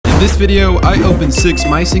this video, I opened 6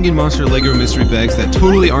 My Singing Monster LEGO mystery bags that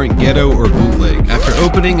totally aren't ghetto or bootleg. After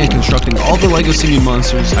opening and constructing all the LEGO singing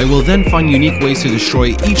monsters, I will then find unique ways to destroy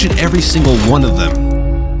each and every single one of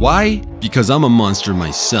them. Why? Because I'm a monster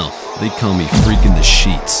myself. They call me freaking the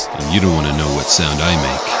sheets, and you don't want to know what sound I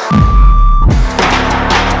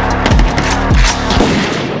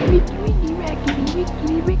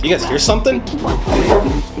make. You guys hear something? What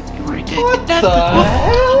the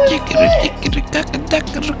hell?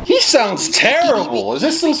 He sounds terrible. Is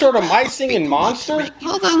this some sort of My Singing Monster?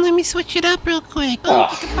 Hold on, let me switch it up real quick. No.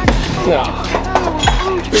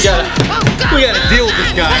 We gotta deal with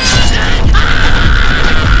this guy.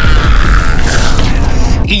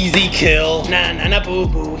 Easy kill. Nah, nah, nah, boo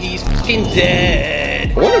boo. He's fucking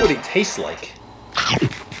dead. I wonder what he tastes like.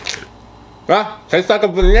 Huh? Tastes like a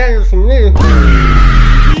banana from me.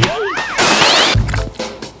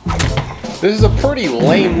 This is a pretty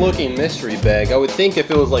lame looking mystery bag. I would think if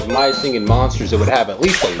it was like My Singing Monsters, it would have at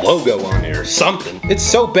least a logo on it or something. It's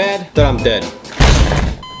so bad that I'm dead.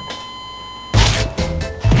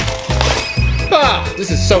 Ah, this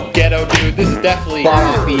is so ghetto, dude. This is definitely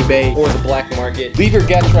off eBay or the black market. Leave your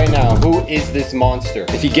guess right now. Who is this monster?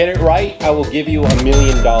 If you get it right, I will give you $1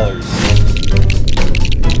 million.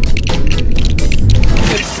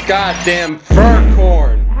 It's goddamn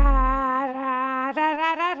furcorn.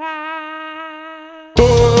 Boo!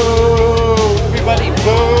 Everybody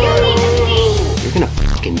boo! You're gonna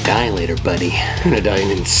fucking die later, buddy. You're gonna die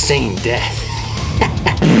an insane death.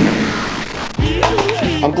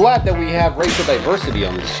 I'm glad that we have racial diversity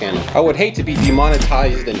on this channel. I would hate to be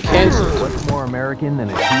demonetized and canceled. What's more American than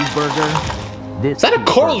a cheeseburger? This is that a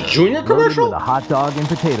Carl's Jr. commercial? With a hot dog and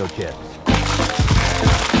potato chips.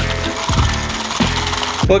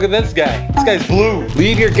 Look at this guy. This guy's blue.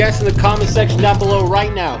 Leave your guess in the comment section down below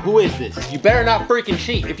right now. Who is this? You better not freaking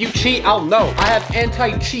cheat. If you cheat, I'll know. I have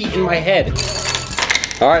anti-cheat in my head.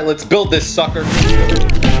 All right, let's build this sucker.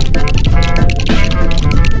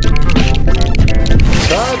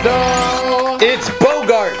 Ta-da! It's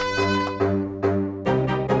Bogart!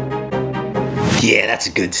 Yeah, that's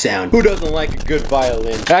a good sound. Who doesn't like a good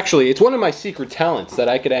violin? Actually, it's one of my secret talents that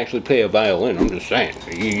I could actually play a violin. I'm just saying.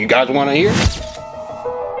 You guys want to hear?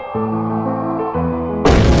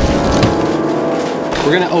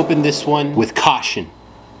 We're gonna open this one with caution.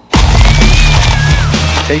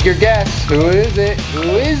 Take your guess. Who is it? Who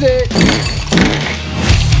is it?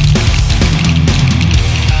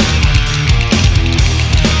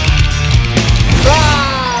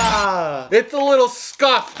 It's a little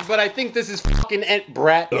scuffed, but I think this is fucking Aunt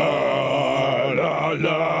Brat.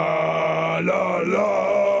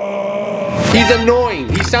 He's annoying.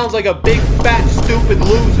 He sounds like a big, fat, stupid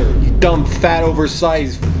loser. You dumb, fat,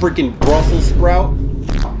 oversized freaking Brussels sprout.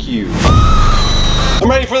 Fuck you. I'm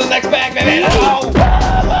ready for the next bag, baby.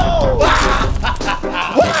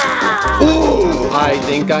 Ooh, I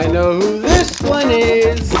think I know who this one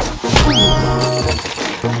is.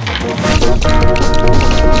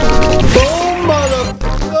 Boom,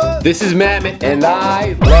 motherfucker! This is Mammott, and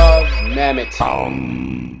I love Mammott.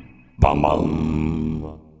 Bum, bum,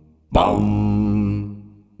 bum,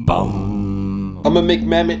 bum. I'm gonna make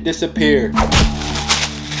Mammott disappear.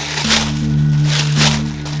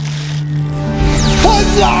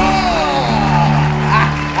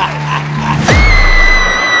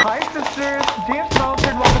 Hi, sisters. James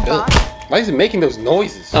Sponsored, welcome back. Why is it making those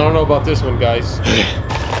noises? I don't know about this one, guys.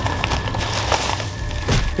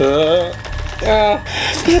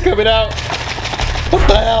 It's not coming out. What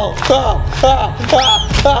the hell?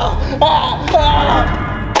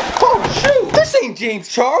 Oh shoot! This ain't James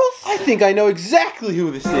Charles. I think I know exactly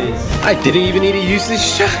who this is. I didn't even need to use this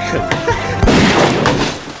shotgun.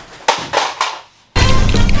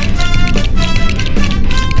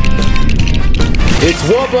 It's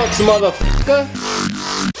Wubbox, motherfucker.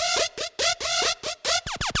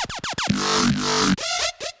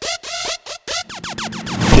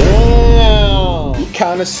 Damn. He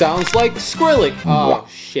kinda sounds like Skrillex. Oh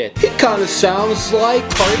shit. He kinda sounds like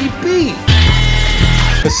Cardi B.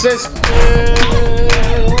 Assistant.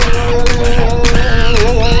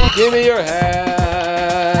 Give me your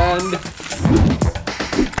hand.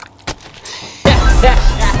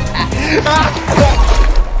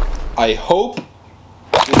 I hope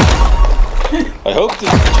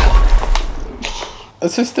this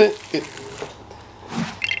assistant.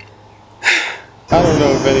 I don't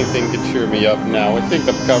know if anything can cheer me up now. I think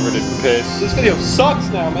I'm covered in piss. This video sucks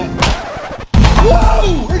now, man.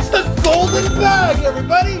 Whoa! It's the golden bag,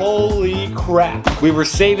 everybody. Holy crap. We were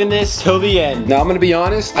saving this till the end. Now, I'm gonna be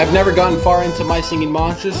honest. I've never gotten far into My Singing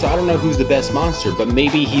Monsters, so I don't know who's the best monster, but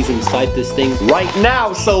maybe he's inside this thing right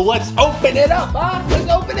now. So let's open it up, huh? Let's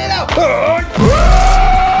open it up.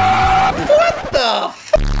 What the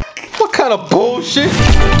f***? What kind of bullshit?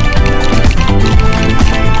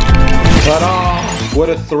 Ta-da! What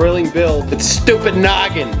a thrilling build. It's stupid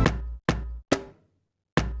noggin.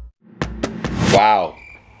 Wow.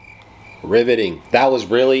 Riveting. That was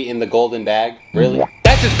really in the golden bag? Really?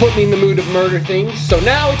 That just put me in the mood of murder things. So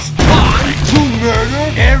now it's time to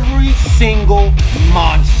murder every single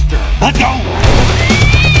monster. Let's go!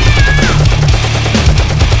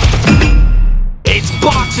 It's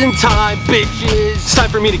boxing time, bitches! It's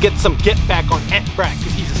time for me to get some get back on Etbrack,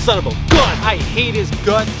 because he's a son of a gun. I hate his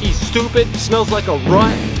guts. He's stupid, smells like a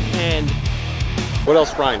rut, and what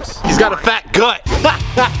else rhymes? He's got a fat gut.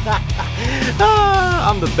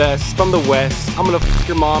 I'm the best from the West. I'm gonna f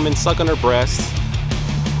your mom and suck on her breasts.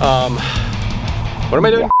 What am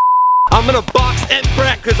I doing? I'm gonna box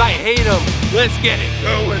Etbrack because I hate him. Let's get it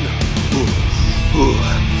going.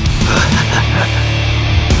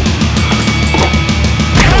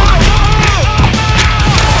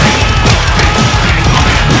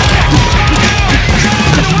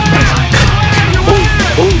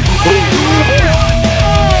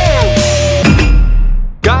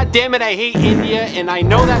 God damn it, I hate India, and I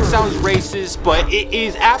know that sounds racist, but it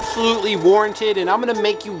is absolutely warranted, and I'm gonna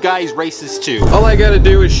make you guys racist too. All I gotta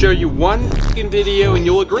do is show you one fucking video and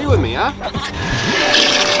you'll agree with me, huh?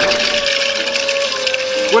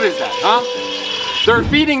 What is that, huh? They're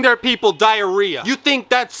feeding their people diarrhea. You think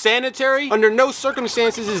that's sanitary? Under no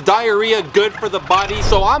circumstances is diarrhea good for the body,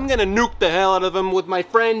 so I'm gonna nuke the hell out of him with my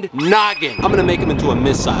friend Noggin. I'm gonna make him into a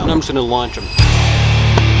missile, and I'm just gonna launch him.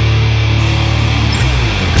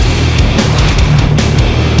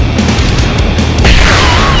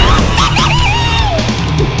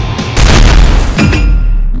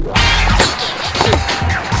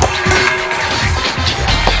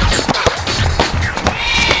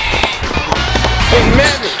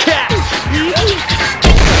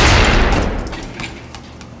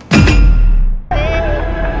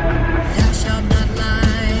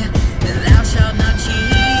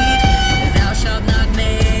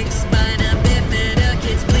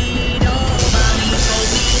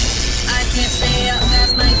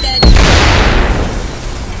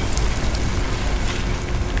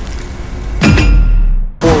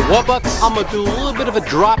 Wubbox, I'm gonna do a little bit of a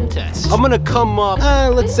drop test. I'm gonna come up,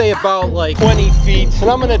 let's say about like 20 feet, and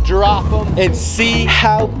I'm gonna drop him and see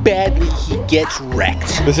how badly he gets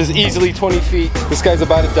wrecked. This is easily 20 feet. This guy's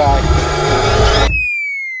about to die.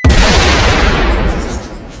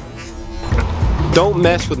 Don't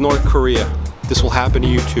mess with North Korea. This will happen to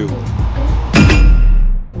you too.